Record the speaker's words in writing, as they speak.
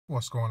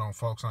What's going on,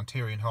 folks?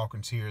 Ontarian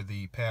Hawkins here,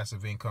 the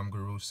passive income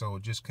guru. So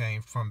it just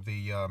came from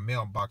the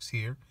mailbox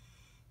here,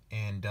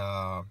 and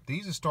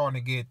these are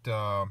starting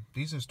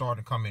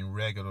to come in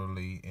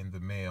regularly in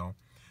the mail.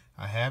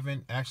 I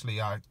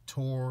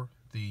tore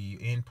the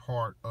end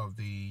part of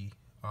the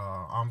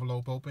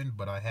envelope open,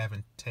 but I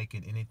haven't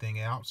taken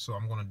anything out, so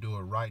I'm going to do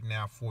it right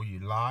now for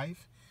you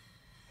live.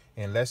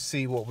 And let's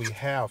see what we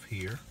have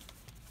here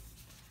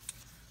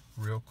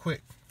real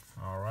quick.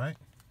 All right.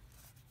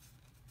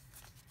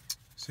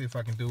 See if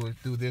I can do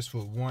this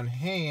with one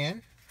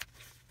hand.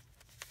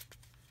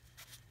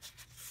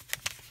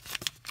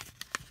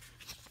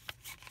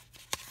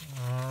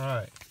 All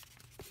right.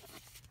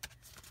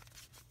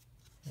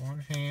 One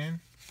hand.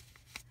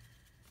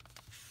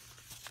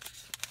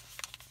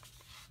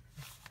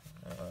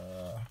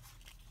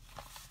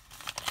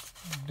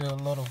 Do a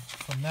little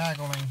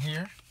finagling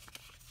here.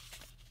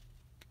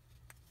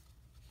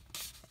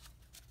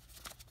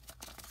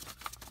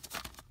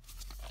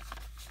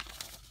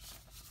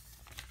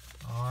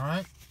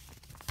 Alright,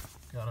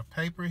 got a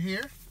paper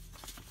here.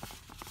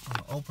 I'm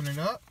going to open it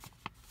up.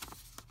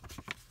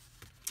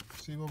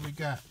 See what we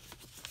got.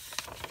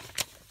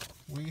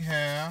 We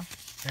have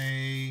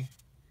a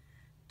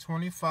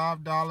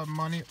 $25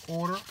 money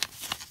order.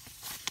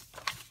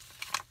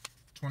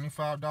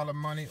 $25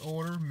 money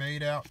order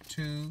made out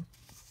to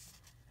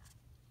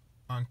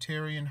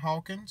Ontarian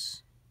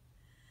Hawkins.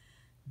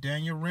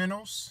 Daniel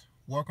Reynolds,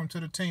 welcome to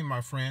the team,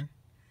 my friend.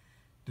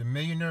 The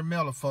Millionaire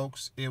Mailer,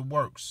 folks, it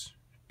works.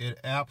 It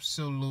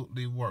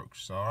absolutely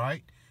works, all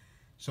right?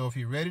 So if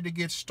you're ready to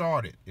get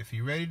started, if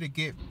you're ready to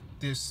get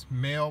this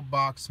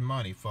mailbox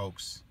money,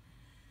 folks,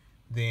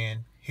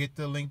 then hit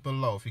the link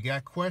below. If you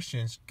got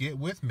questions, get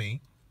with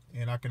me,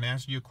 and I can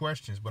answer your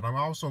questions. But I'm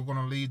also going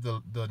to leave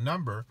the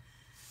number.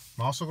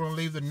 I'm also going to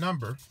leave the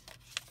number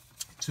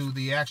to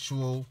the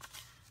actual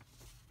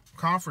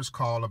conference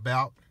call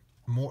to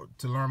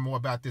learn more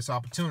about this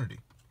opportunity,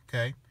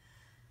 okay?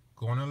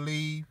 Going to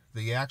leave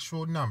the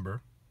actual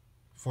number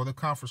for the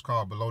conference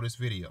call below this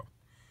video.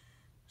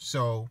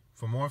 So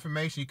for more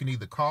information, you can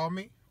either call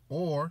me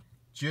or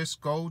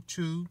just go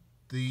to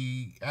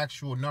the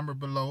actual number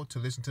below to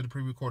listen to the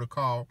pre-recorded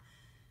call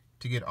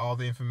to get all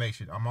the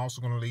information. I'm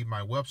also going to leave my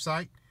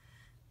website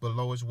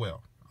below as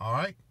well. All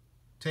right,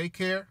 take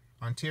care.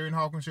 Ontarian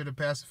Hawkins here, the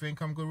passive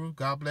income guru.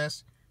 God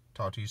bless.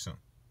 Talk to you soon.